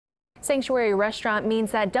Sanctuary Restaurant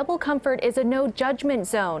means that Double Comfort is a no-judgment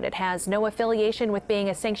zone. It has no affiliation with being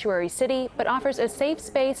a sanctuary city, but offers a safe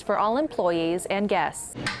space for all employees and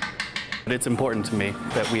guests. It's important to me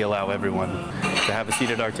that we allow everyone to have a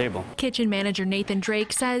seat at our table. Kitchen manager Nathan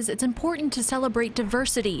Drake says it's important to celebrate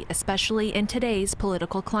diversity, especially in today's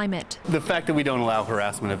political climate. The fact that we don't allow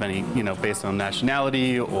harassment of any, based on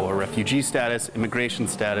nationality or refugee status, immigration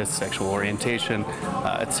status, sexual orientation,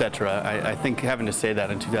 etc. I think having to say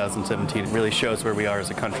that in 2017 really shows where we are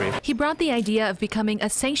as a country. He brought the idea of becoming a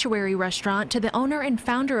sanctuary restaurant to the owner and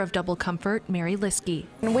founder of Double Comfort, Mary Liskey.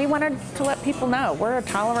 We wanted to let people know we're a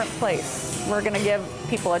tolerant place. We're going to give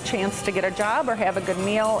people a chance to get a job or have a good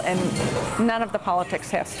meal, and none of the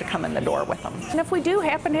politics has to come in the door with them. And if we do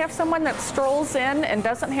happen to have someone that strolls in and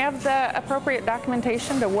doesn't have the appropriate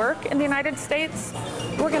documentation to work in the United States,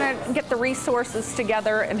 we're going to get the resources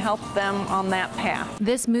together and help them on that path.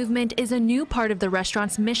 This movement is a new part of the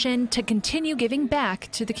restaurant's mission to continue giving back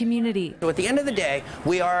to the community. So at the end of the day,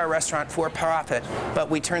 we are a restaurant for profit, but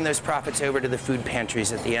we turn those profits over to the food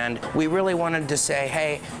pantries at the end. We really wanted to say,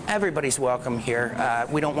 hey, everybody's welcome here.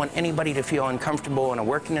 We don't want anybody to feel uncomfortable in a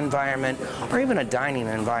working environment or even a dining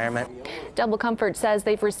environment. Double Comfort says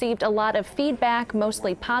they've received a lot of feedback,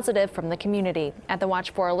 mostly positive, from the community. At the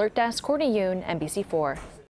Watch 4 Alert Desk, Courtney Yoon, NBC4.